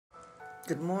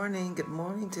Good morning. Good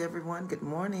morning to everyone. Good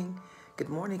morning. Good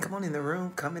morning. Come on in the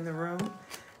room. Come in the room.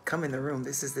 Come in the room.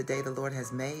 This is the day the Lord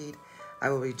has made. I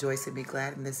will rejoice and be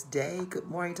glad in this day. Good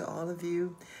morning to all of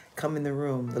you. Come in the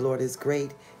room. The Lord is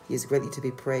great. He is greatly to be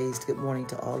praised. Good morning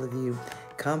to all of you.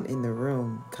 Come in the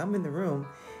room. Come in the room.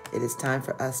 It is time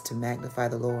for us to magnify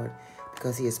the Lord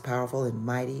because he is powerful and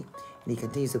mighty, and he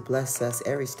continues to bless us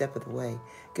every step of the way.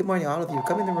 Good morning, all of you.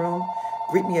 Come in the room.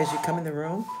 Greet me as you come in the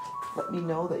room. Let me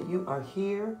know that you are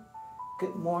here.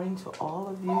 Good morning to all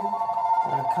of you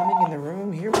that are coming in the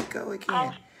room. Here we go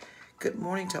again. Good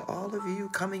morning to all of you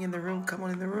coming in the room. Come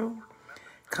on in the room.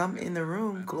 Come in the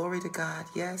room. Glory to God.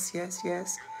 Yes, yes,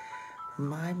 yes.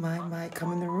 My.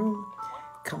 Come in the room.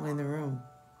 Come in the room.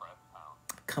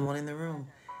 Come on in the room.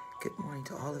 Good morning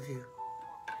to all of you.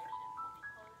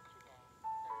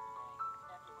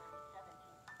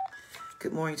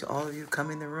 Good morning to all of you. Come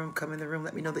in the room. Come in the room.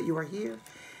 Let me know that you are here.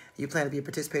 You plan to be a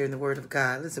participator in the Word of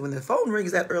God. Listen, when the phone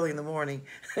rings that early in the morning,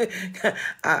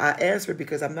 I answer it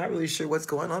because I'm not really sure what's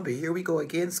going on. But here we go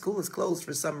again. School is closed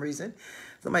for some reason.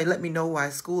 Somebody let me know why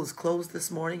school is closed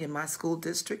this morning in my school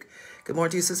district. Good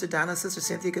morning to you, Sister Donna, Sister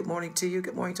Cynthia. Good morning to you.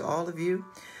 Good morning to all of you.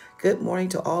 Good morning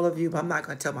to all of you. But I'm not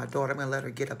going to tell my daughter. I'm going to let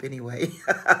her get up anyway.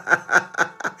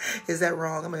 Is that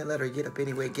wrong? I'm going to let her get up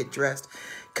anyway, get dressed.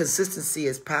 Consistency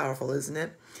is powerful, isn't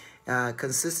it?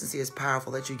 Consistency is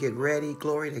powerful. Let you get ready.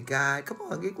 Glory to God. Come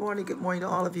on. Good morning. Good morning to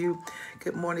all of you.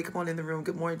 Good morning. Come on in the room.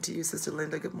 Good morning to you, Sister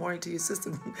Linda. Good morning to you,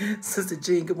 Sister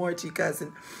Jean. Good morning to you,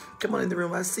 cousin. Come on in the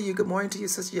room. I see you. Good morning to you,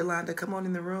 Sister Yolanda. Come on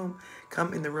in the room.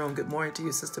 Come in the room. Good morning to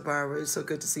you, Sister Barbara. It's so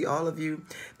good to see all of you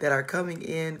that are coming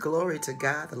in. Glory to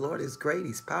God. The Lord is great.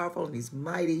 He's powerful and he's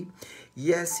mighty.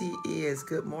 Yes, he is.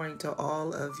 Good morning to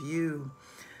all of you.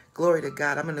 Glory to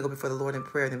God. I'm going to go before the Lord in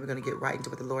prayer, and then we're going to get right into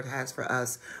what the Lord has for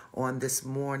us on this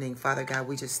morning. Father God,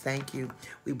 we just thank you.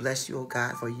 We bless you, oh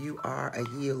God, for you are a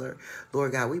healer.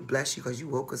 Lord God, we bless you because you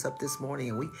woke us up this morning,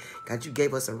 and God, you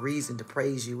gave us a reason to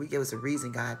praise you. We gave us a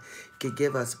reason, God, to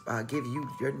give you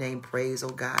your name praise, oh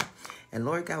God. And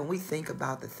Lord God, when we think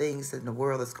about the things in the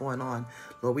world that's going on,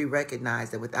 Lord, we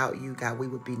recognize that without you, God, we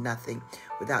would be nothing.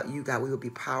 Without you, God, we would be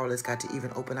powerless, God, to even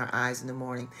open our eyes in the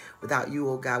morning. Without you,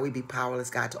 oh God, we'd be powerless,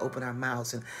 God, to open our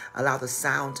mouths and allow the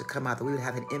sound to come out, that we would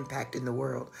have an impact in the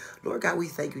world. Lord God, we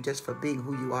thank you just for being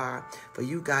who you are. For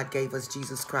you, God, gave us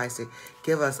Jesus Christ to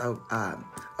give us a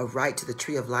right to the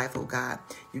tree of life, oh God.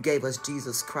 You gave us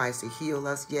Jesus Christ to heal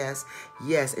us, yes,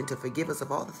 and to forgive us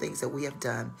of all the things that we have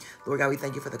done. Lord God, we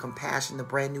thank you for the compassion, the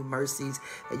brand new mercies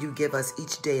that you give us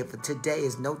each day. And for today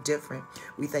is no different.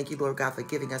 We thank you, Lord God, for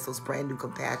giving us those brand new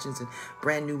compassions and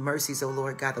brand new mercies, oh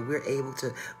Lord God, that we're able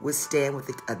to withstand with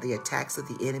the attacks of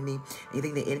the enemy.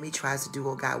 Anything the enemy tries to do,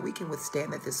 oh God, we can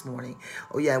withstand that this morning.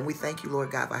 Oh yeah, and we thank you,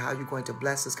 Lord God, for how you're going to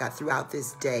bless us, God, throughout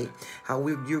this day. How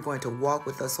you're going to walk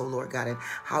with us, oh Lord God, and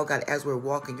how, God, as we're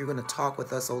walking, you're going to talk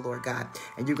with us, oh Lord God,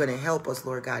 and you're going to help us,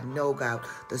 Lord God, know, God,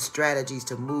 the strategies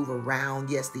to move around,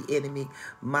 yes, the enemy.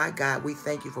 My God, we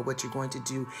thank you for what you're going to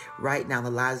do right now in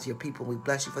the lives of your people. We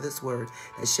bless you for this word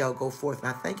that shall go forth. And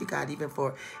I thank you, God, even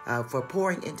for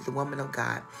pouring into the woman of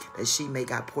God, that she may,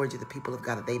 God, pour into the people of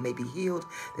God, that they may be healed,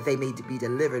 that they may be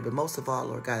delivered, but most of all,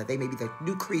 Lord God, that they may be the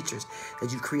new creatures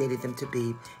that you created them to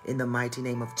be. In the mighty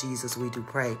name of Jesus, we do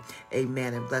pray.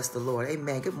 Amen, and bless the Lord.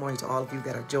 Amen. Good morning to all of you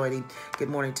that are joining. Good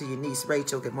morning to your niece,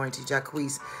 Rachel. Good morning to you,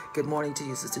 Jacquees. Good morning to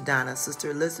you, Sister Donna,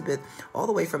 Sister Elizabeth, all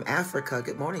the way from Africa.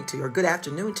 Good morning to you, or good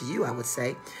afternoon to you, I would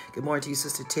say. Good morning to you,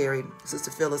 Sister Terry, Sister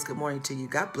Phyllis. Good morning to you.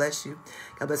 God bless you.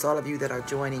 God bless all of you that are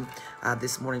joining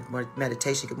this morning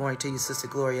meditation. Good morning to you, Sister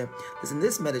Gloria. Listen,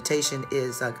 this meditation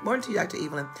is, good morning to you, Dr.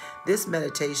 Evelyn. This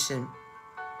meditation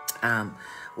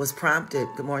was prompted,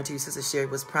 good morning to you, Sister Sherry,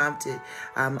 was prompted.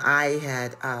 I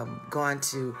had gone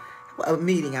to a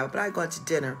meeting, but I had gone to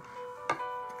dinner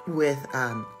with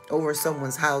over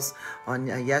someone's house on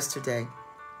yesterday.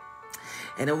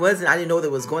 And it wasn't, I didn't know there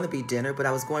was going to be dinner, but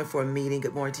I was going for a meeting.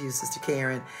 Good morning to you, Sister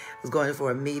Karen. I was going for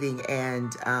a meeting,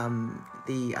 and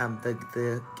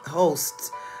the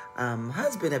host's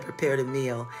husband had prepared a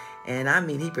meal. And I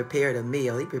mean, he prepared a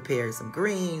meal. He prepared some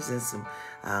greens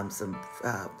and some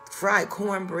fried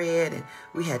cornbread, and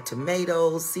we had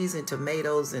tomatoes, seasoned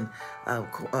tomatoes, and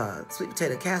sweet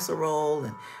potato casserole,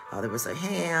 and there was a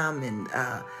ham, and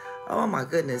oh my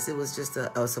goodness, it was just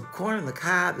some corn on the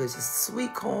cob. It was just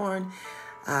sweet corn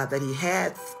that he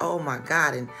had. Oh my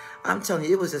God. And I'm telling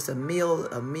you, it was just a meal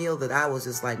that I was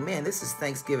just like, man, this is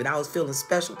Thanksgiving. I was feeling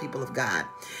special, people of God.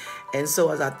 And so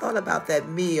as I thought about that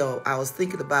meal, I was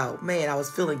thinking about, man, I was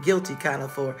feeling guilty kind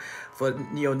of for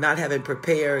not having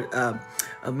prepared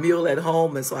a meal at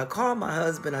home. And so I called my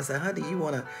husband. I said, honey, you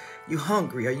want to you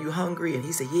hungry? Are you hungry? And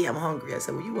he said, yeah, I'm hungry. I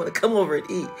said, well, you want to come over and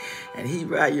eat? And he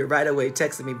right away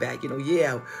texted me back,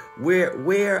 yeah, where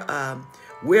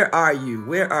are you?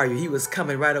 Where are you? He was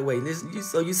coming right away.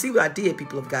 So you see what I did,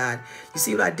 people of God. You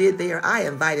see what I did there? I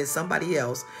invited somebody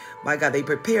else. My God, they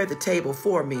prepared the table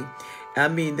for me. I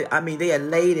mean, they had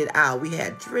laid it out. We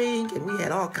had drink and we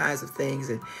had all kinds of things,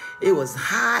 and it was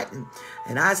hot.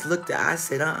 And I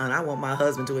said, I want my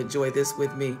husband to enjoy this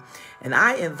with me. And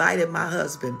I invited my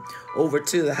husband over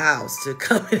to the house to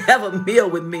come and have a meal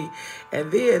with me.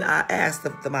 And then I asked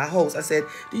my host, I said,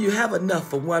 do you have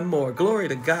enough for one more? Glory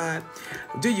to God.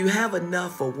 Do you have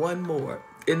enough for one more?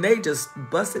 And they just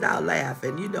busted out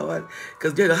laughing, you know what?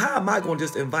 Because how am I going to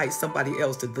just invite somebody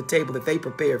else to the table that they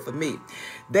prepared for me?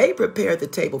 They prepared the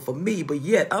table for me, but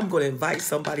yet I'm going to invite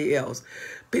somebody else.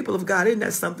 People of God, isn't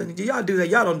that something? Do y'all do that?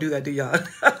 Y'all don't do that, do y'all?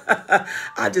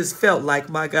 I just felt like,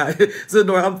 my God,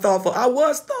 Zenora, I'm thoughtful. I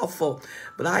was thoughtful,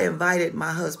 but I invited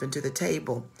my husband to the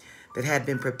table that had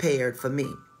been prepared for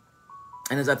me.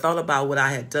 And as I thought about what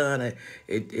I had done,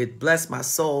 it blessed my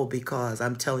soul, because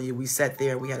I'm telling you, we sat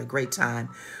there and we had a great time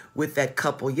with that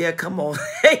couple. Yeah, come on.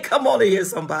 Hey, come on in here,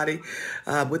 somebody.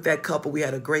 With that couple, we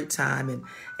had a great time,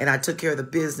 and I took care of the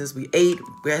business. We ate.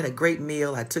 We had a great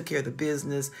meal. I took care of the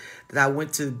business that I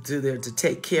went to there to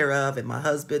take care of, and my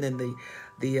husband and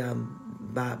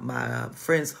my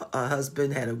friend's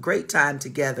husband had a great time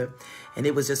together, and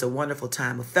it was just a wonderful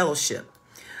time of fellowship.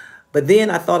 But then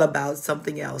I thought about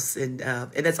something else, and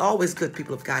it's always good,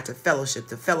 people of God, to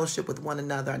fellowship with one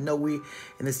another. I know we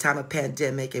in this time of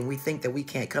pandemic, and we think that we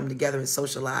can't come together and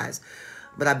socialize.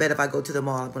 But I bet if I go to the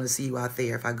mall, I'm going to see you out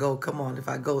there. If I go somewhere, if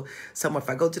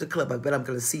I go to the club, I bet I'm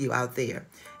going to see you out there.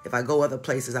 If I go other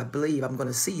places, I believe I'm going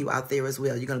to see you out there as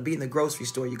well. You're going to be in the grocery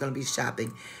store. You're going to be shopping.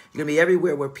 You're going to be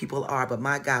everywhere where people are. But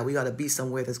my God, we got to be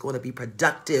somewhere that's going to be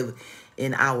productive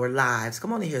in our lives.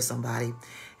 Come on in here, somebody.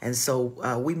 And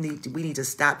so we need to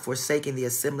stop forsaking the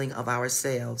assembling of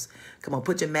ourselves. Come on,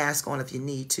 put your mask on if you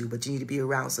need to, but you need to be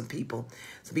around some people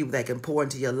that can pour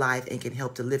into your life and can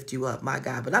help to lift you up. My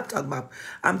God, but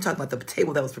I'm talking about the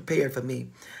table that was prepared for me.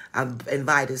 I've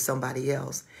invited somebody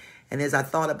else. And as I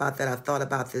thought about that, I thought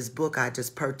about this book I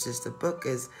just purchased. The book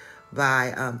is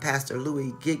by Pastor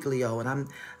Louis Giglio, and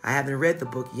I haven't read the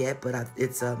book yet, but I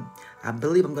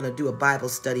believe I'm going to do a Bible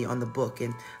study on the book,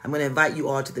 and I'm going to invite you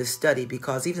all to this study,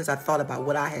 because even as I thought about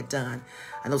what I had done,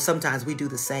 I know sometimes we do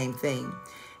the same thing.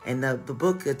 And the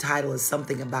book, the title is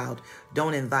something about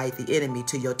don't invite the enemy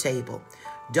to your table.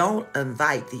 Don't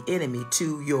invite the enemy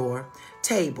to your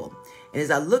table. And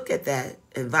as I look at that,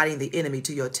 inviting the enemy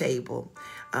to your table,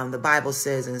 the Bible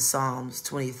says in Psalms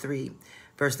 23,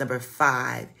 verse number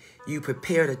 5, you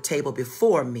prepared a table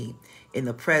before me in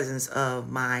the presence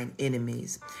of mine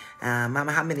enemies.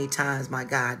 Mama, how many times, my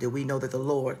God, do we know that the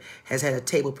Lord has had a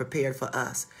table prepared for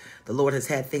us? The Lord has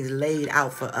had things laid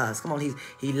out for us. Come on,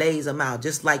 He lays them out,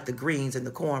 just like the greens and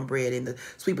the cornbread and the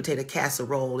sweet potato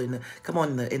casserole and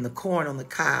in the corn on the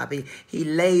cob. He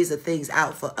lays the things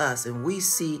out for us, and we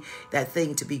see that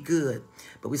thing to be good.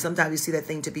 But sometimes we see that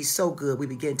thing to be so good, we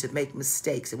begin to make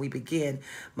mistakes, and we begin,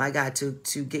 my God,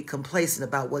 to get complacent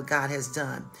about what God has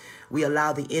done. We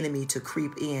allow the enemy to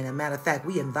creep in. As a matter of fact,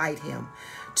 we invite him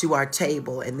to our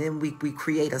table, and then we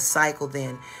create a cycle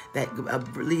then that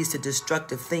leads to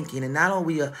destructive thinking. And not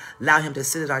only allow him to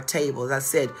sit at our table, as I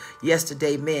said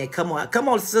yesterday, man, come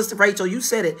on, Sister Rachel, you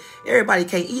said it, everybody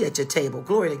can't eat at your table,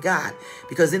 glory to God,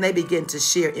 because then they begin to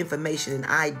share information and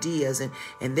ideas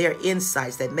and their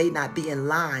insights that may not be in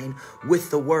line with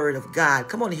the word of God.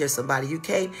 Come on here, somebody.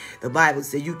 The Bible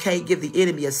says you can't give the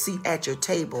enemy a seat at your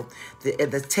table.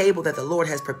 The table that the Lord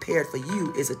has prepared for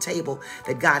you is a table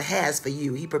that God has for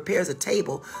you. He prepares a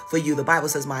table for you. The Bible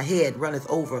says, my head runneth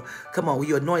over. Come on,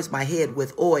 you anoint my head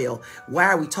with oil. Why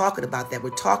are we talking about that? We're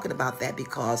talking about that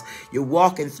because you're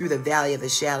walking through the valley of the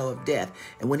shadow of death.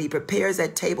 And when he prepares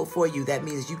that table for you, that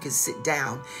means you can sit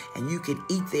down and you can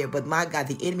eat there. But my God,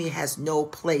 the enemy has no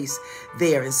place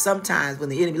there. And sometimes when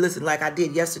the enemy, listen, like I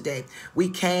did yesterday, we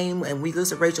came and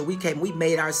Rachel, we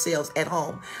made ourselves at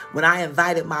home. When I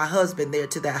invited my husband there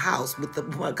to that house with the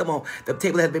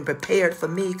table that had been prepared for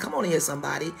me. Come on here,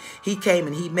 somebody. He came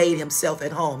and he made himself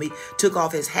at home. He took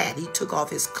off his hat. He took off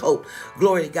his coat.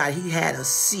 Glory to God. He had a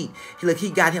seat. He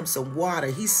got him some water.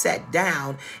 He sat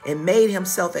down and made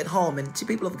himself at home. And to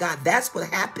people of God, that's what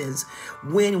happens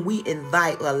when we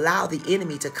allow the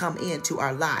enemy to come into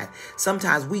our life.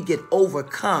 Sometimes we get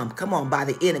overcome, by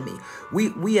the enemy.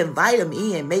 We invite him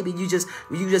in. Maybe you just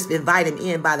invite him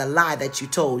in by the lie that you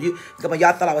told. Y'all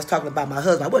thought I was talking about my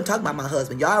husband. I wasn't talking about my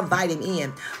husband. Y'all invite him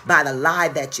in by the lie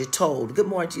that you told. Good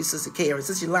morning to you, Sister Karen.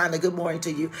 Sister Yolanda, good morning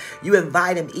to you. You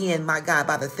invite him in, my God,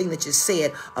 by the thing that you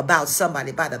said about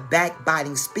somebody, by the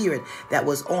backbiting spirit that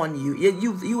was on you.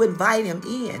 You invite him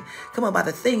in. Come on, by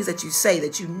the things that you say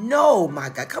that you know, my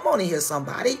God. Come on in here,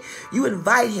 somebody. You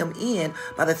invite him in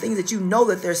by the things that you know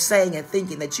that they're saying and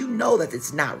thinking that you know that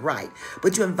it's not right.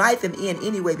 But you invite them in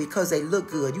anyway because they look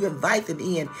good. You invite them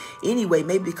in anyway,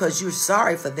 maybe because you're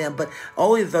sorry for them, but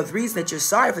only the reason that you're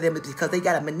sorry for them is because they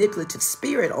got a manipulative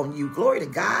spirit on you. Glory to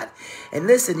God. And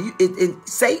listen,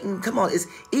 Satan, come on, it's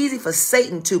easy for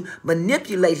Satan to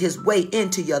manipulate his way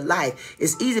into your life.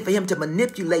 It's easy for him to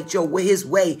manipulate his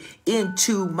way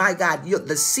into, my God,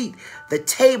 the seat, the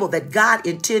table that God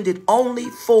intended only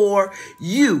for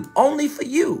you. Only for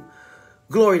you.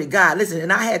 Glory to God. Listen,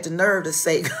 and I had the nerve to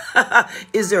say,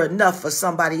 is there enough for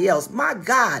somebody else? My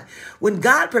God, when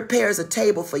God prepares a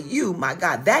table for you, my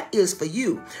God, that is for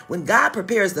you. When God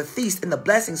prepares the feast and the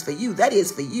blessings for you, that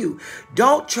is for you.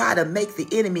 Don't try to make the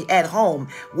enemy at home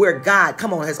where God,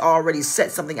 come on, has already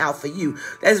set something out for you.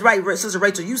 That's right, Sister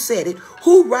Rachel, you said it.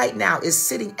 Who right now is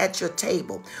sitting at your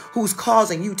table who's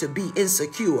causing you to be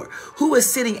insecure? Who is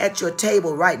sitting at your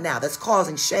table right now that's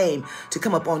causing shame to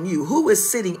come upon you? Who is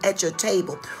sitting at your table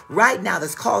right now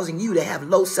that's causing you to have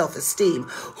low self-esteem?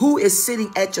 Who is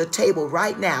sitting at your table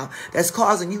right now that's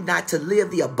causing you not to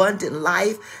live the abundant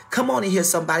life? Come on in here,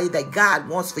 somebody, that God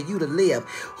wants for you to live.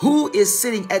 Who is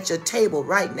sitting at your table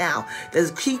right now that's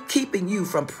keeping you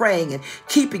from praying and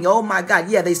keeping, oh my God,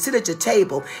 yeah, they sit at your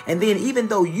table, and then even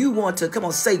though you want to, come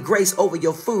on, say grace over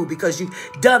your food because you've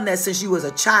done that since you was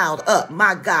a child up,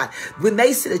 my God, when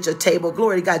they sit at your table,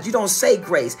 glory to God, you don't say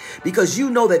grace because you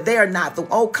know that they are not the,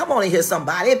 oh, come on in here,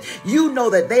 somebody. You know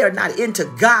that they are not into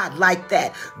God like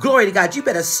that. Glory to God. You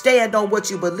better stand on what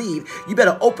you believe. You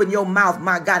better open your mouth,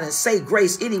 my God, and say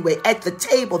grace anyway at the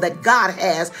table that God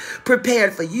has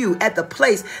prepared for you, at the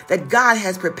place that God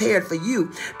has prepared for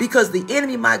you, because the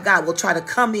enemy, my God, will try to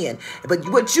come in. But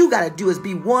what you got to do is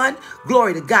be one,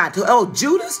 glory to God. Oh,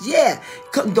 Judas, yeah,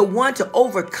 the one to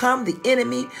overcome the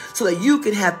enemy so that you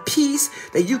can have peace,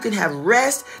 that you can have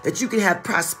rest, that you can have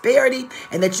prosperity,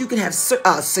 and that you can have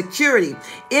security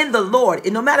in the Lord.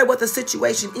 And no matter what the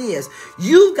situation is,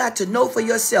 you've got to know for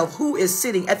yourself who is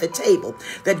sitting at the table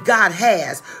that God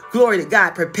has, glory to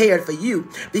God, prepared for you.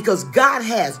 Because God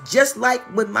has, just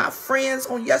like with my friends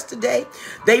on yesterday,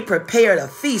 they prepared a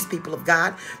feast, people of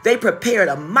God. They prepared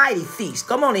a mighty feast.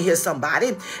 Come on in here,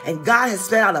 somebody. And God has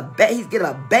set out he's getting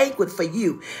a banquet for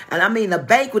you. And I mean, a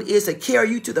banquet is to carry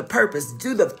you to the purpose,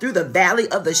 through the valley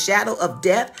of the shadow of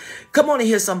death. Come on in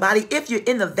here, somebody. If you're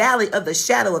in the valley of the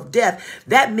shadow of death,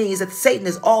 that means that Satan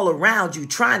is all around you,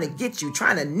 trying to get you,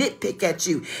 trying to nitpick at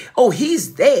you. Oh,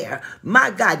 he's there.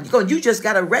 My God, you just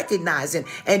got to recognize him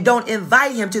and don't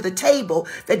invite him to the table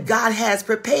that God has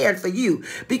prepared for you.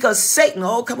 Because Satan,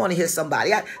 oh, come on in here,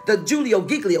 somebody. The Julio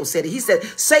Giglio said it. He said,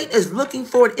 Satan is looking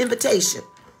for an invitation.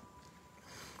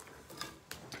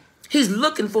 He's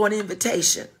looking for an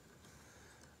invitation.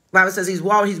 Bible says he's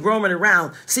roaming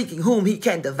around seeking whom he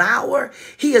can devour.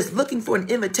 He is looking for an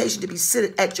invitation to be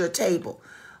seated at your table.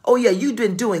 Oh, yeah, you've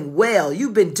been doing well.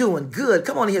 You've been doing good.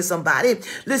 Come on here, somebody.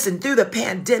 Listen, through the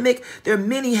pandemic, there are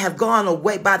many have gone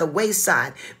away by the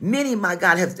wayside. Many, my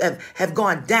God, have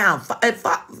gone down,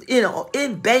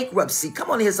 in bankruptcy.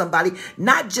 Come on here, somebody.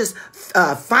 Not just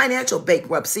financial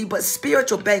bankruptcy, but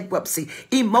spiritual bankruptcy,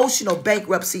 emotional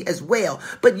bankruptcy as well.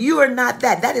 But you are not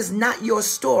that. That is not your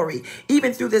story.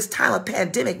 Even through this time of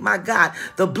pandemic, my God,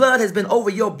 the blood has been over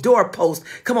your doorpost.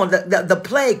 Come on, the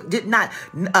plague did not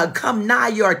come nigh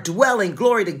your dwelling,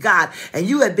 glory to God. And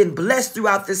you have been blessed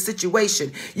throughout this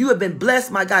situation. You have been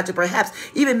blessed, my God, to perhaps,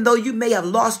 even though you may have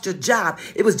lost your job,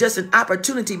 it was just an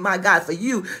opportunity, my God, for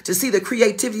you to see the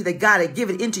creativity that God had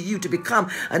given into you to become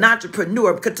an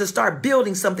entrepreneur, to start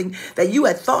building something that you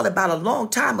had thought about a long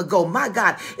time ago. My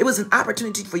God, it was an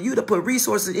opportunity for you to put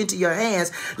resources into your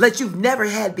hands that you've never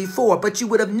had before, but you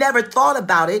would have never thought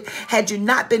about it had you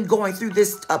not been going through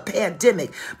this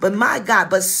pandemic. But my God,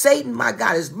 but Satan, my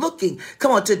God, is looking,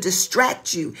 come on, to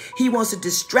distract you. He wants to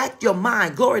distract your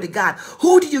mind. Glory to God.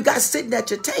 Who do you got sitting at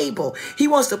your table? He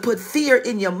wants to put fear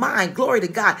in your mind. Glory to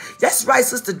God. That's right,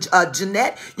 Sister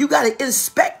Jeanette. You got to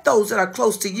inspect those that are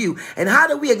close to you. And how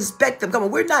do we inspect them? Come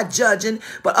on, we're not judging,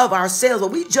 but of ourselves,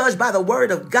 but we judge by the word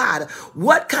of God.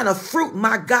 What kind of fruit,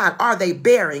 my God, are they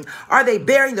bearing? Are they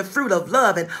bearing the fruit of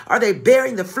love? And are they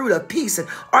bearing the fruit of peace? And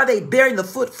are they bearing the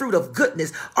fruit of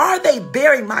goodness? Are they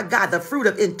bearing, my God, the fruit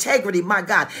of integrity, my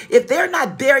God? If they're not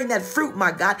not bearing that fruit,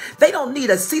 my God, they don't need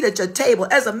a seat at your table.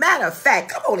 As a matter of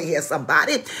fact, come on in here,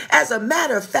 somebody. As a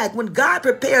matter of fact, when God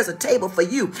prepares a table for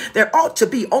you, there ought to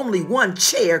be only one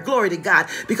chair. Glory to God.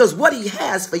 Because what he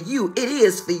has for you, it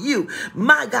is for you.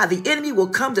 My God, the enemy will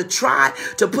come to try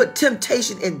to put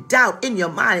temptation and doubt in your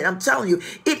mind. And I'm telling you,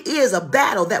 it is a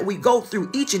battle that we go through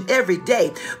each and every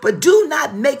day. But do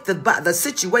not make the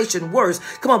situation worse.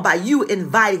 Come on, by you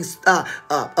inviting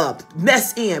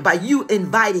mess in, by you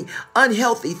inviting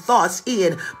unhealthy thoughts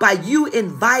in, by you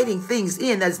inviting things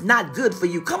in that's not good for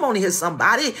you. Come on here,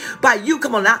 somebody. By you,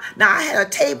 come on now. Now, I had a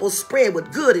table spread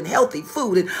with good and healthy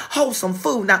food and wholesome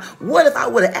food. Now, what if I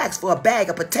would have asked for a bag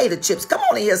of potato chips? Come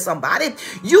on here, somebody.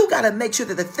 You got to make sure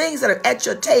that the things that are at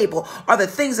your table are the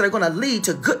things that are going to lead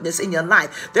to goodness in your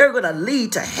life. They're going to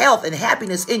lead to health and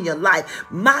happiness in your life.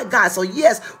 My God. So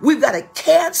yes, we've got to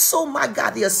cancel, my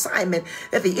God, the assignment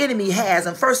that the enemy has.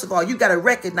 And first of all, you got to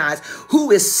recognize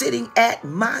who is sitting at,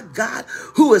 my God,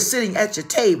 who is sitting at your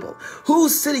table.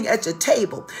 Who's sitting at your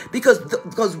table?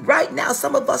 Because right now,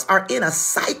 some of us are in a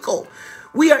cycle.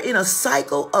 We are in a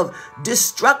cycle of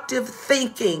destructive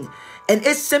thinking. And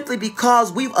it's simply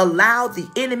because we've allowed the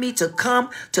enemy to come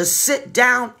to sit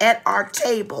down at our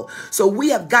table. So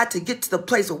we have got to get to the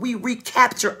place where we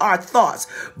recapture our thoughts,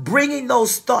 bringing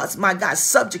those thoughts, my God,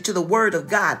 subject to the word of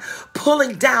God,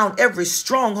 pulling down every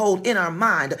stronghold in our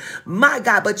mind, my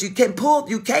God. But you can't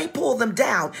pull them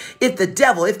down if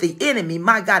the enemy,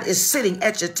 my God, is sitting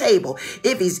at your table,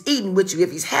 if he's eating with you,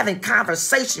 if he's having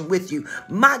conversation with you,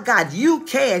 my God, you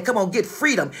can, come on, get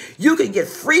freedom. You can get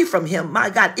free from him, my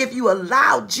God, if you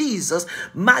allow Jesus,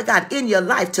 my God, in your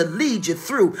life to lead you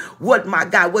through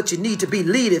what you need to be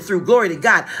leaded through. Glory to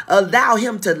God. Allow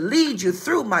him to lead you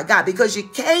through, my God, because you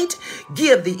can't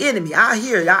give the enemy. I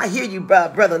hear you,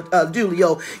 brother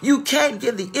Julio. You can't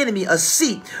give the enemy a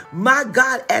seat, my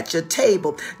God, at your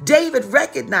table. David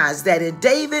recognized that, and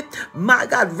David, my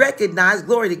God, recognized,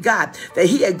 glory to God, that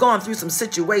he had gone through some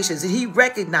situations, and he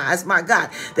recognized, my God,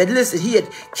 that listen, he had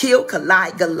killed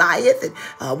Goliath,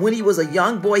 and when he was a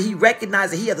young boy, he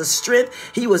recognized that he had the strength.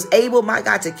 He was able, my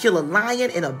God, to kill a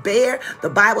lion and a bear. The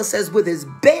Bible says with his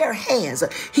bare hands,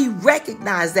 he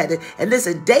recognized that. And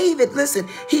listen, David, listen,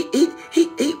 he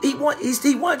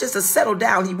wanted just to settle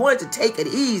down. He wanted to take it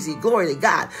easy. Glory to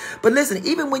God. But listen,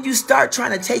 even when you start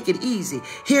trying to take it easy,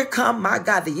 here come, my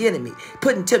God, the enemy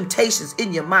putting temptations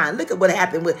in your mind. Look at what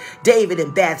happened with David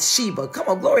and Bathsheba. Come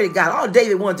on, glory to God. All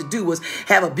David wanted to do was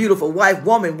have a beautiful wife,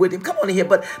 woman with him. Come on in here.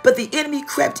 But the enemy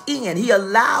crept in. He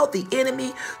allowed the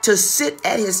enemy to sit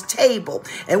at his table.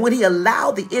 And when he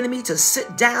allowed the enemy to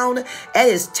sit down at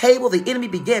his table, the enemy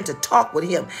began to talk with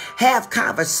him, have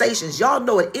conversations. Y'all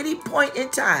know at any point in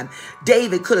time,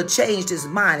 David could have changed his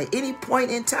mind. At any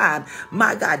point in time,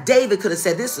 my God, David could have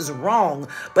said, this is wrong.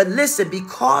 But listen,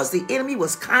 because the enemy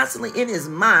was constantly in his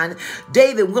mind,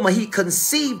 David, he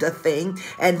conceived a thing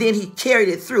and then he carried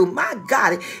it through. My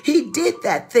God, he did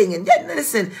that thing. And then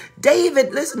listen,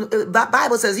 David, listen, the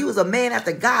Bible says he was a man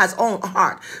after God's own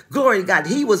heart. Glory to God.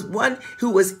 He was one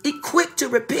who was quick to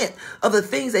repent of the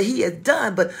things that he had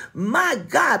done. But my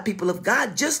God, people of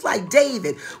God, just like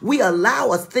David, we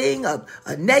allow a thing, a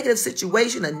negative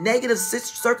situation, a negative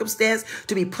circumstance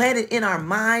to be planted in our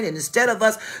mind. And instead of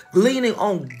us leaning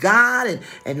on God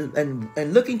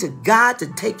and looking to God to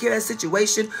take care of that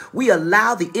situation, we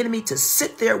allow the enemy to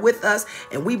sit there with us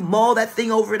and we mull that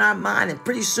thing over in our mind. And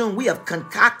pretty soon we have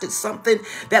concocted something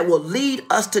that will lead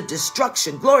us to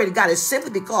destruction. Glory to God. It's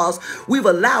simply because we've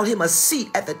allowed him a seat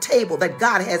at the table that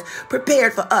God has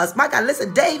prepared for us. My God,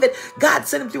 listen, David, God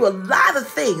sent him through a lot of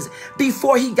things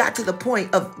before he got to the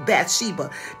point of Bathsheba.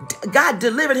 God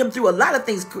delivered him through a lot of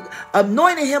things,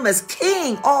 anointed him as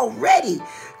king already.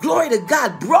 Glory to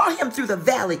God, brought him through the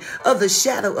valley of the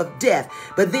shadow of death.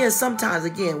 But then sometimes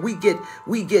again, we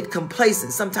get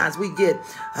complacent. Sometimes we get,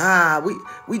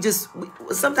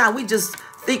 sometimes we just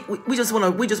think we just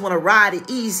want to ride it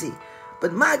easy.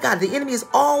 But my God, the enemy is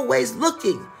always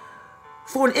looking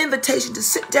for an invitation to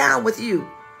sit down with you,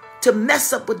 to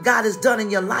mess up what God has done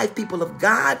in your life, people of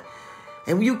God.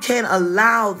 And you can't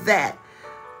allow that.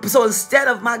 So instead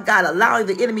of, my God, allowing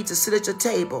the enemy to sit at your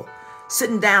table,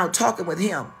 sitting down, talking with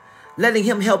him, letting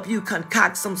him help you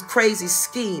concoct some crazy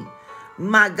scheme,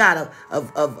 my God,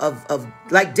 of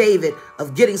like David,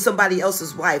 of getting somebody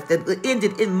else's wife that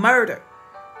ended in murder.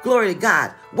 Glory to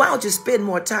God. Why don't you spend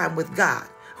more time with God?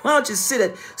 Why don't you sit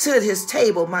at his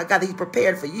table, my God, that he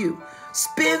prepared for you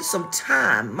Spend some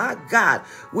time, my God,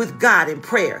 with God in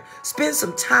prayer. Spend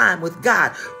some time with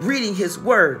God reading his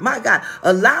word. My God,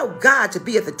 allow God to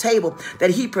be at the table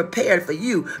that he prepared for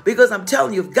you. Because I'm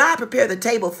telling you, if God prepared the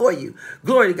table for you,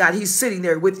 glory to God, he's sitting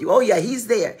there with you. Oh yeah, he's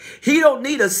there. He don't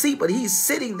need a seat, but he's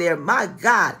sitting there, my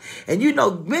God. And you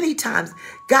know, many times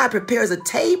God prepares a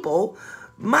table,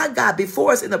 my God,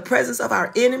 before us in the presence of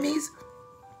our enemies.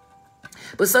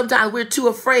 But sometimes we're too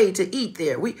afraid to eat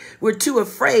there. We're too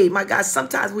afraid. My God,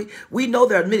 sometimes we know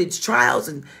there are many trials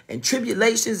and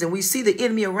tribulations, and we see the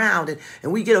enemy around,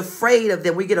 and we get afraid of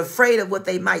them. We get afraid of what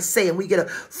they might say, and we get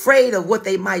afraid of what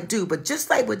they might do. But just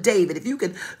like with David, if you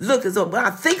can look as though, when I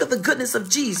think of the goodness of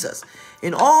Jesus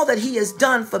and all that he has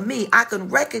done for me, I can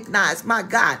recognize, my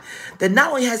God, that not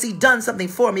only has he done something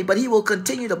for me, but he will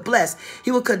continue to bless.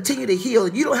 He will continue to heal.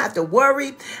 And you don't have to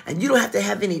worry, and you don't have to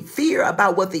have any fear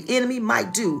about what the enemy might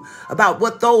do, about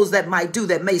what those that might do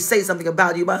that may say something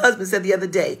about you. My husband said the other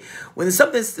day, when if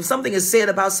something is said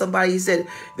about somebody, he said,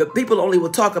 the people only will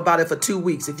talk about it for 2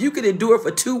 weeks. If you can endure for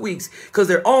 2 weeks because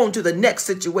they're on to the next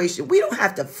situation, we don't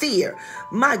have to fear,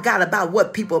 my God, about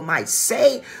what people might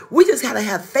say. We just got to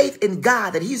have faith in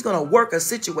God that he's going to work a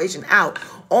situation out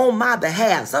on my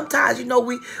behalf. Sometimes, you know,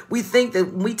 we think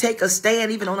that when we take a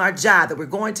stand, even on our job, that we're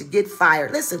going to get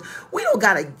fired. Listen, we don't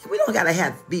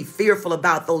gotta be fearful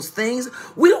about those things.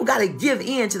 We don't gotta give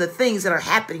in to the things that are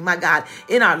happening, my God,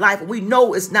 in our life. We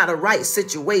know it's not a right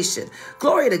situation.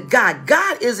 Glory to God.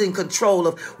 God is in control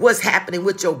of what's happening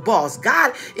with your boss.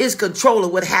 God is control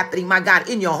of what's happening, my God,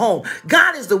 in your home.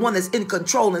 God is the one that's in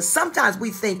control. And sometimes we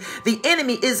think the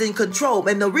enemy is in control.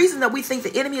 And the reason that we think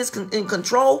the enemy is in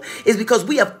control is because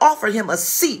we have offered him a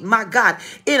seat, my God,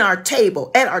 at our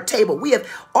table. We have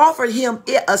offered him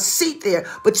a seat there.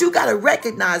 But you got to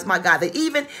recognize, my God, that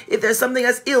even if there's something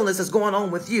that's illness that's going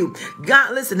on with you,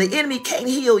 God, listen, the enemy can't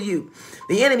heal you.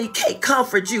 The enemy can't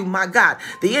comfort you, my God.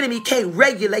 The enemy can't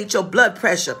regulate your blood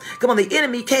pressure. Come on, the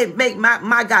enemy can't make,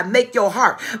 my God, make your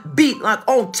heart beat like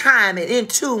on time and in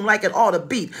tune like it ought to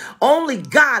beat. Only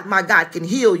God, my God, can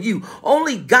heal you.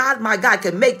 Only God, my God,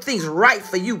 can make things right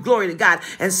for you. Glory to God.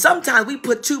 And sometimes we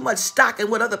put too much stock in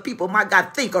what other people, my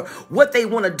God, think or what they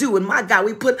want to do. And my God,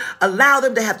 we allow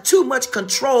them to have too much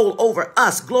control over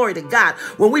us. Glory to God.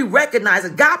 When we recognize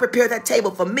that God prepared that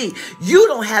table for me, you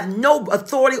don't have no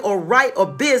authority or right or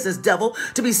business, devil,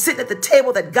 to be sitting at the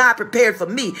table that God prepared for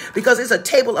me, because it's a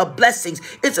table of blessings.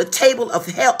 It's a table of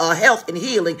health and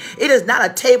healing. It is not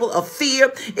a table of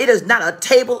fear. It is not a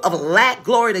table of lack.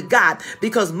 Glory to God.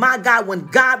 Because my God, when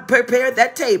God prepared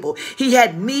that table, he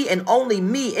had me and only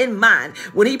me in mind.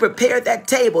 When he prepared that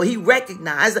table, he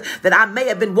recognized that I may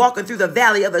have been walking through the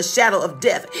valley of the shadow of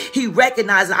death. He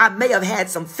recognized that I may have had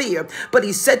some fear, but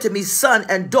he said to me, son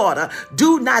and daughter,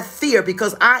 do not fear,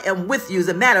 because I am with you. As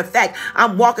a matter of fact,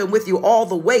 I'm walking with you all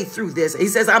the way through this. He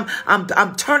says,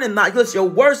 I'm turning your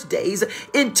worst days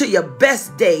into your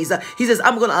best days. He says,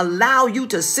 I'm going to allow you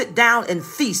to sit down and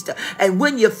feast. And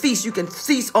when you feast, you can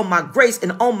feast on my grace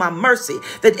and on my mercy.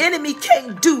 The enemy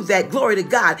can't do that. Glory to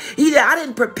God. I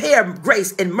didn't prepare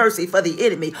grace and mercy for the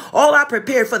enemy. All I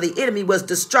prepared for the enemy was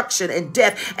destruction and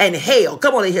death and hell.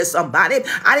 Come on in here, somebody.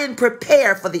 I didn't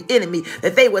prepare for the enemy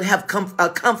that they would have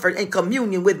comfort and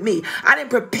communion with me. I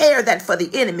didn't prepare that for the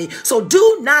enemy. So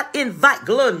do not invite,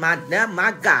 glory,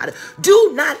 my God,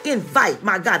 do not invite,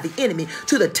 my God, the enemy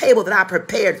to the table that I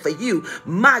prepared for you,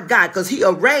 my God, because he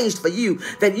arranged for you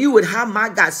that you would have, my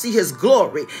God, see his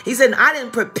glory. He said, I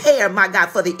didn't prepare, my God,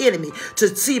 for the enemy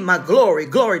to see my glory.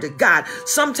 Glory to God.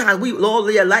 Sometimes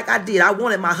like I did, I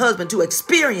wanted my husband to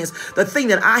experience the thing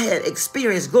that I had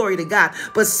experienced. Glory to God.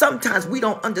 But sometimes we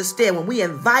don't understand when we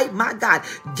invite, my God,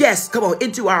 guests, come on,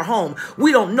 into our home.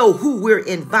 We don't know who we're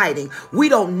inviting. We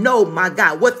don't know, my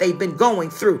God, what they've been going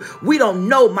through. We don't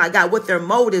know, my God, what their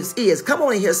motives is. Come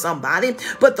on in here, somebody.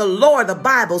 But the Lord, the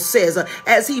Bible says,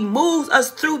 as he moves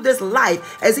us through this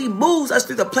life, as he moves us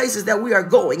through the places that we are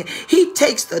going, he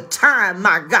takes the time,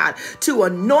 my God, to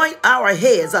anoint our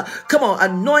heads. Come on,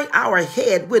 anoint our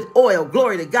head with oil.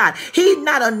 Glory to God. He's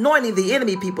not anointing the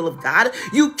enemy, people of God.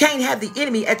 You can't have the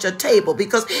enemy at your table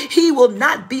because he will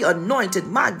not be anointed.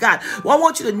 My God. Well, I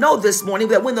want you to know this morning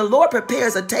that when the Lord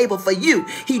prepares a table for you,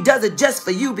 he does it just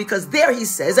for you, because there he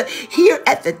says, here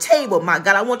at the table, my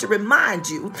God, I want to remind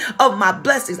you of my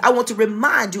blessings. I want to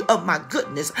remind you of my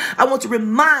goodness. I want to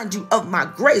remind you of my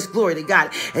grace. Glory to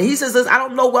God. And he says, I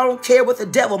don't care what the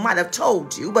devil might have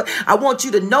told you, but I want you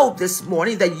you to know this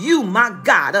morning that you, my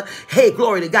God, hey,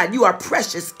 glory to God, you are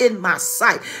precious in my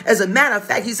sight. As a matter of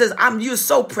fact, he says, you're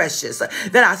so precious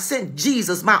that I sent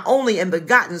Jesus, my only and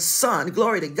begotten son,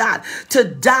 glory to God, to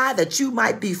die that you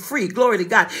might be free. Glory to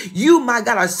God. You, my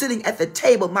God, are sitting at the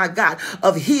table, my God,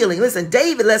 of healing. Listen,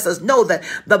 David lets us know that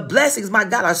the blessings, my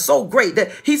God, are so great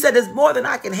that he said it's more than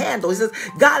I can handle. He says,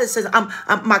 God, it says,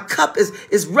 my cup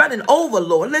is running over,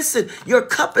 Lord. Listen, your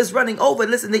cup is running over.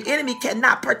 Listen, the enemy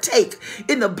cannot partake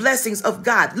in the blessings of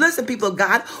God. Listen, people of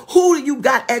God, who do you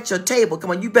got at your table?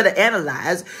 Come on, you better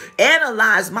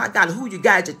analyze, my God, who you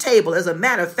got at your table. As a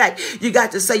matter of fact, you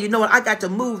got to say, you know what, I got to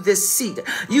move this seat.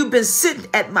 You've been sitting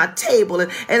at my table.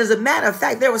 And as a matter of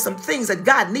fact, there were some things that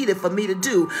God needed for me to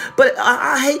do. But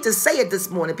I hate to say it this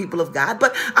morning, people of God,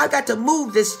 but I got to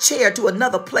move this chair to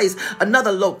another place,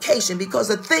 another location, because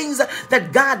the things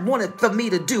that God wanted for me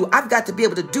to do, I've got to be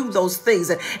able to do those things.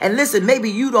 And listen, maybe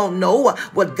you don't know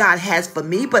what God has for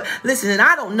me, but listen, and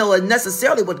I don't know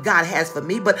necessarily what God has for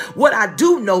me, but what I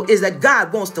do know is that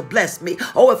God wants to bless me.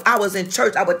 Oh, if I was in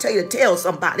church, I would tell you to tell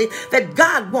somebody that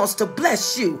God wants to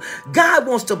bless you. God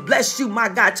wants to bless you, my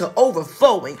God, to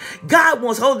overflowing. God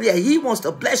wants, oh yeah, he wants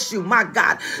to bless you, my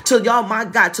God, to y'all, my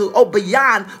God, to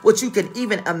beyond what you can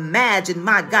even imagine,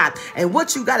 my God. And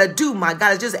what you got to do, my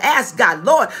God, is just ask God,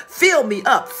 Lord, fill me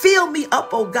up,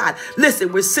 oh God.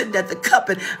 Listen, we're sitting at the cup,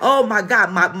 and oh my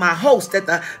God, my host at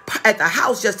the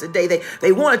house yesterday,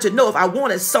 they wanted to know if I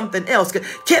wanted something else.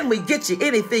 Can we get you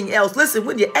anything else? Listen,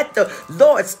 when you're at the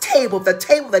Lord's table, the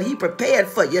table that he prepared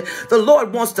for you, the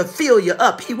Lord wants to fill you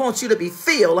up. He wants you to be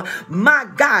filled, my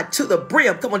God, to the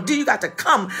brim. Come on, do you got to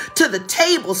come to the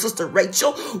table, Sister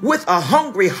Rachel, with a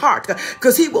hungry heart,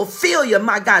 because he will fill you,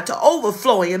 my God, to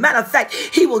overflowing. As a matter of fact,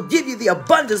 he will give you the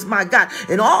abundance, my God.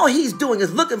 And all he's doing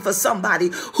is looking for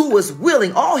somebody who is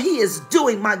willing. All he is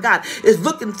doing, my God, is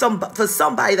looking for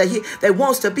somebody that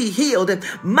wants to be healed. And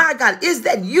my God, is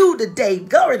that you today?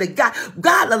 Glory to God.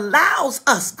 God allows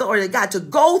us, glory to God, to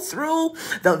go through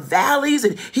the valleys,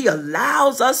 and he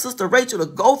allows us, Sister Rachel, to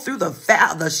go through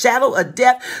the shadow of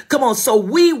death. Come on, so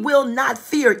we will not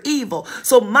fear evil.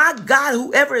 So my God,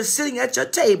 whoever is sitting at your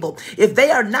table, if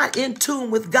they are not in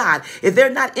tune with God, if they're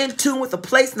not in tune with the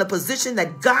place and the position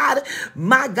that God,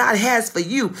 my God, has for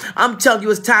you, I'm telling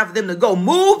you, it's time for them to go.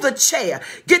 Move the chair.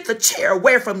 Get the chair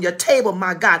away from your table,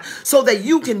 my God, so that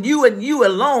you and you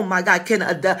alone, my God, can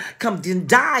come and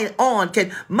dine on,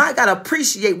 can, my God,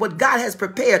 appreciate what God has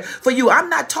prepared for you. I'm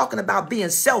not talking about being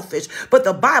selfish, but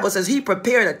the Bible says he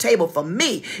prepared a table for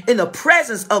me in the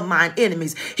presence of mine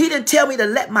enemies. He didn't tell me to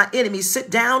let my enemies sit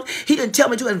down. He didn't tell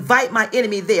me to invite my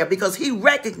enemy there, because he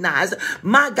recognized,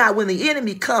 my God, when the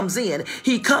enemy comes in,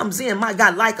 he comes in, my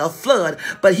God, like a flood.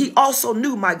 But he also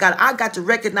knew, my God, I got to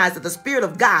recognize that the Spirit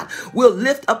of God will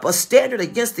lift up a standard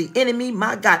against the enemy.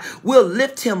 My God, will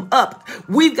lift him up.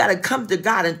 We've got to come to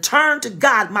God and turn to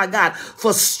God, my God,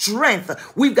 for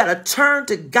strength. We've got to turn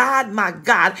to God, my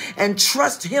God, and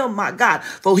trust him, my God,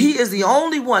 for he is the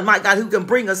only one, my God, who can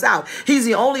bring us out. He's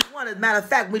the only one. As a matter of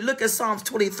fact, we look at Psalms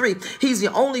 23. He's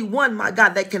the only one, my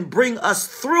God, that can bring us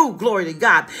through. Glory to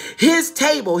God. His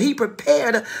table, he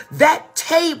prepared that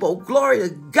table. Glory to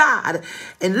God.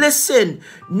 And listen,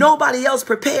 nobody else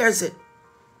prepares it.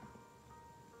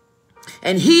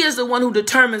 And he is the one who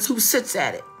determines who sits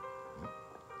at it.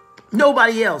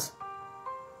 Nobody else.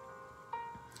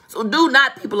 So do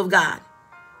not, people of God,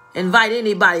 invite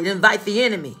anybody. Invite the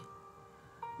enemy.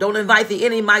 Don't invite the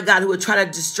enemy, my God, who would try to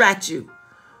distract you.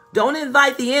 Don't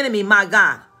invite the enemy, my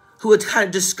God, who would try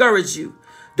to discourage you.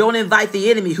 Don't invite the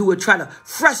enemy who would try to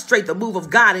frustrate the move of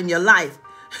God in your life.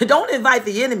 Don't invite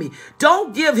the enemy.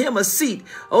 Don't give him a seat.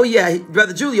 Oh, yeah,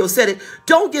 Brother Julio said it.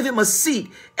 Don't give him a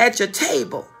seat at your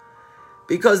table,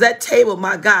 because that table,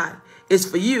 my God, is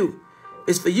for you.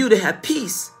 It's for you to have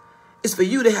peace. It's for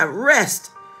you to have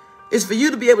rest. It's for you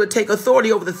to be able to take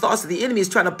authority over the thoughts that the enemy is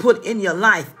trying to put in your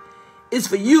life. It's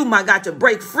for you, my God, to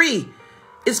break free.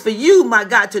 It's for you, my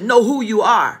God, to know who you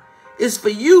are. It's for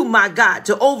you, my God,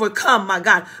 to overcome, my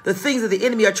God, the things that the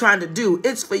enemy are trying to do.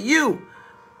 It's for you.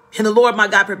 And the Lord, my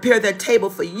God, prepared that table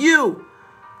for you.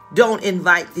 Don't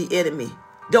invite the enemy.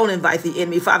 Don't invite the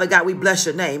enemy. Father God, we bless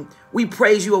your name. We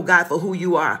praise you, oh God, for who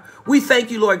you are. We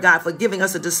thank you, Lord God, for giving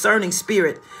us a discerning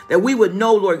spirit, that we would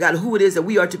know, Lord God, who it is that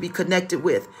we are to be connected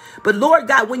with. But Lord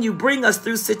God, when you bring us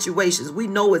through situations, we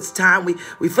know it's time.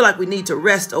 We feel like we need to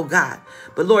rest, oh God.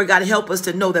 But Lord God, help us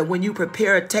to know that when you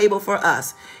prepare a table for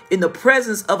us in the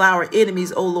presence of our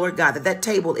enemies, oh Lord God, that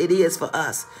table, it is for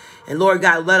us. And Lord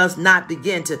God, let us not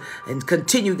begin to and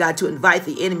continue, God, to invite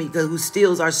the enemy who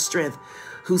steals our strength,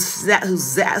 who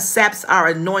saps our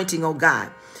anointing, oh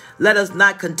God. Let us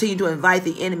not continue to invite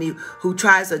the enemy who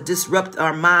tries to disrupt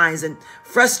our minds and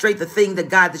frustrate the thing that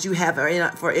God that you have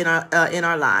in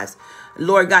our lives.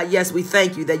 Lord God, yes, we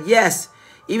thank you that yes,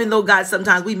 even though God,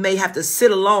 sometimes we may have to sit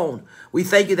alone. We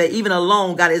thank you that even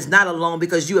alone, God is not alone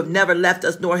because you have never left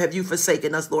us, nor have you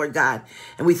forsaken us, Lord God.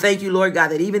 And we thank you, Lord God,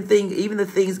 that even the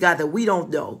things, God, that we don't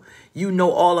know, you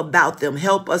know all about them.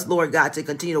 Help us, Lord God, to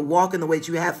continue to walk in the way that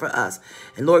you have for us.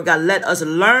 And Lord God, let us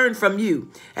learn from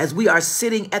you as we are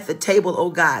sitting at the table, oh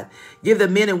God. Give the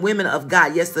men and women of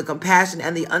God, yes, the compassion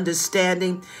and the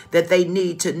understanding that they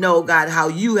need to know, God, how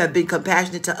you have been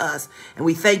compassionate to us. And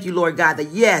we thank you, Lord God,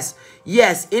 that yes,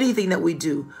 anything that we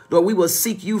do, Lord, we will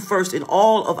seek you first in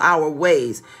all of our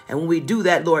ways. And when we do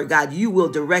that, Lord God, you will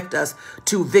direct us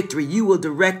to victory. You will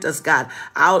direct us, God,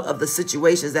 out of the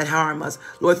situations that harm us.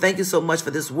 Lord, thank you so much for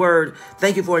this word.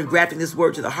 Thank you for engrafting this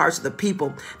word to the hearts of the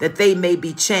people that they may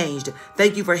be changed.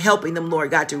 Thank you for helping them, Lord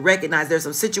God, to recognize there's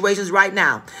some situations right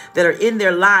now that are in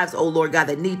their lives, oh Lord God,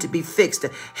 that need to be fixed.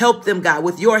 Help them, God,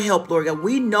 with your help, Lord God.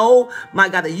 We know, my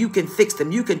God, that you can fix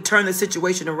them. You can turn the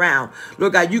situation around.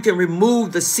 Lord God, you can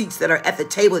remove the seats that are at the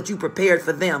table that you prepared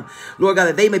for them. Lord God,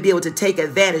 that they may be able to take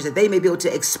advantage, that they may be able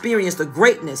to experience the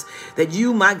greatness that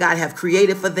you, my God, have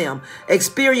created for them.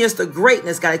 Experience the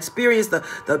greatness, God. Experience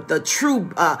the true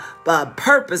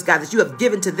purpose, God, that you have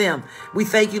given to them. We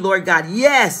thank you, Lord God.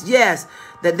 Yes,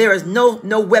 that there is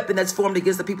no weapon that's formed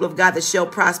against the people of God that shall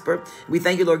prosper. We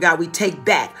thank you, Lord God. We take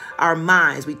back our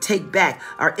minds. We take back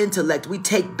our intellect. We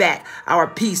take back our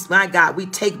peace. My God, we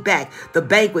take back the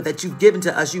banquet that you've given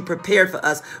to us. You prepared for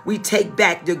us. We take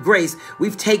back the grace. We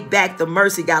take back the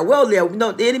mercy, God. Well,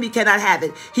 no, the enemy cannot have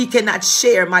it. He cannot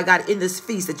share, my God, in this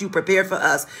feast that you prepared for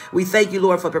us. We thank you,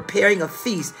 Lord, for preparing a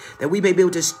feast that we may be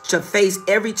able to face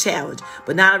every challenge,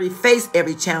 but not only face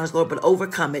every challenge, Lord, but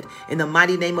overcome it. In the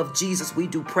mighty name of Jesus,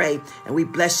 we do pray and we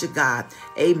bless you, God.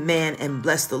 Amen. And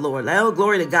bless the Lord. Oh,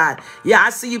 glory to God. Yeah, I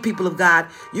see you, people of God.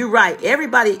 You're right.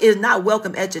 Everybody is not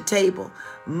welcome at your table.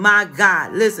 My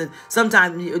God. Listen,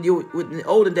 sometimes in the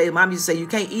olden days, mom used to say you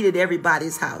can't eat at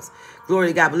everybody's house. Glory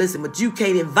to God. But listen, but you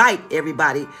can't invite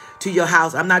everybody to your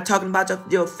house. I'm not talking about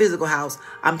your physical house.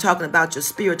 I'm talking about your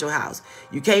spiritual house.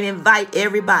 You can't invite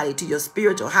everybody to your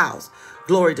spiritual house.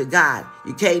 Glory to God.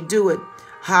 You can't do it.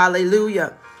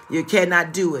 Hallelujah. You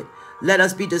cannot do it. Let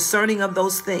us be discerning of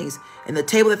those things. And the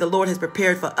table that the Lord has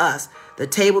prepared for us, the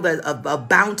table of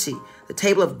bounty, the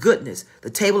table of goodness, the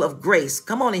table of grace.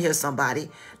 Come on in here, somebody.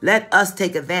 Let us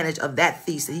take advantage of that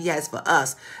feast that he has for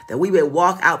us, that we will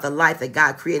walk out the life that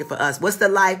God created for us. What's the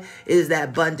life? It is that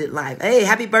abundant life. Hey,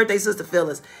 happy birthday, Sister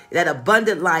Phyllis. That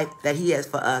abundant life that he has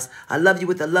for us. I love you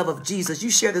with the love of Jesus. You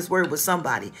share this word with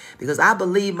somebody, because I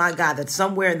believe, my God, that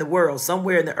somewhere in the world,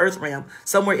 somewhere in the earth realm,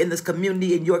 somewhere in this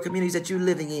community, in your communities that you're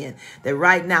living in, that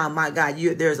right now, my God,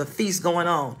 there's a feast going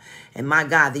on. And my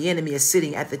God, the enemy is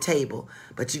sitting at the table.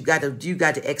 But you got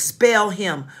to expel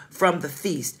him from the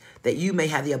feast, that you may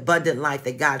have the abundant life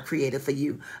that God created for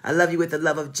you. I love you with the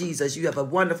love of Jesus. You have a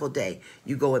wonderful day.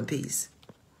 You go in peace.